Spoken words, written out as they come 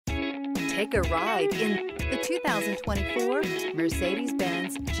Take a ride in the 2024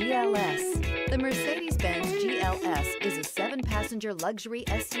 Mercedes-Benz GLS. The Mercedes-Benz GLS is a 7-passenger luxury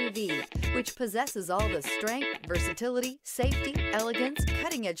SUV which possesses all the strength, versatility, safety, elegance,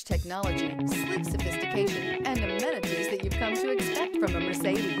 cutting-edge technology, sleek sophistication, and amenities that you've come to expect from a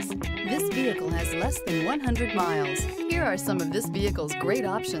Mercedes. This vehicle has less than 100 miles. Here are some of this vehicle's great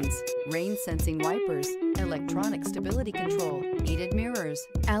options: rain-sensing wipers, electronic stability control, heated mirrors,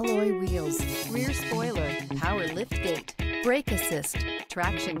 alloy wheels, rear spoiler, power liftgate, brake assist,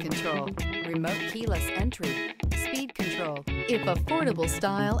 traction control, remote keyless entry, speed control. If affordable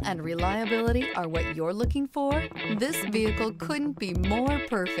style and reliability are what you're looking for, this vehicle couldn't be more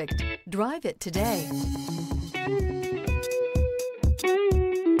perfect. Drive it today.